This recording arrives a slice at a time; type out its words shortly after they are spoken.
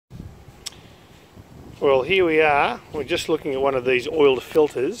Well, here we are. We're just looking at one of these oiled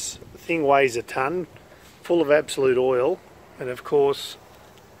filters. The thing weighs a ton, full of absolute oil, and of course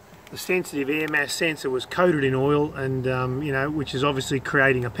the sensitive air mass sensor was coated in oil, and which is obviously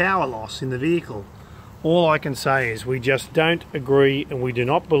creating a power loss in the vehicle. All I can say is we just don't agree, and we do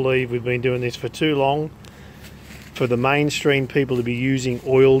not believe, we've been doing this for too long, for the mainstream people to be using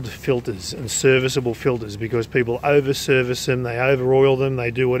oiled filters and serviceable filters, because people over service them, they over oil them,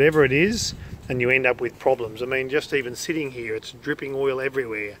 they do whatever it is, and you end up with problems. I mean, just even sitting here, it's dripping oil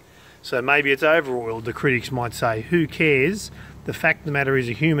everywhere. So maybe it's over oiled, the critics might say. Who cares? The fact of the matter is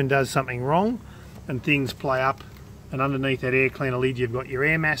a human does something wrong and things play up, and underneath that air cleaner lid you've got your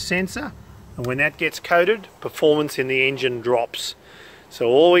air mass sensor, and when that gets coated, performance in the engine drops. So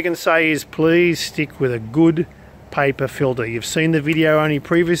all we can say is please stick with a good paper filter. You've seen the video only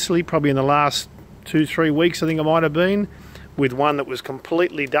previously, probably in the last 2-3 weeks I think it might have been, with one that was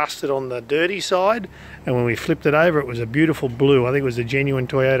completely dusted on the dirty side, and when we flipped it over it was a beautiful blue. I think it was a genuine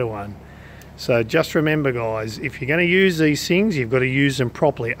Toyota one. So just remember guys, if you're going to use these things you've got to use them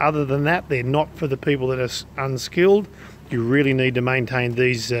properly. Other than that, they're not for the people that are unskilled. You really need to maintain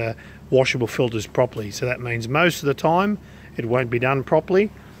these washable filters properly. So that means most of the time it won't be done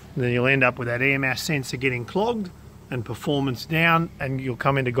properly, and then you'll end up with that air mass sensor getting clogged and performance down, and you'll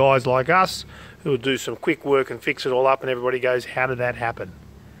come into guys like us who will do some quick work and fix it all up, and everybody goes, how did that happen?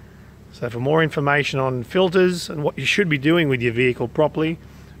 So for more information on filters and what you should be doing with your vehicle properly,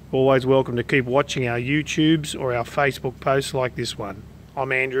 always welcome to keep watching our YouTubes or our Facebook posts like this one.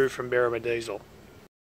 I'm Andrew from Berrima Diesel.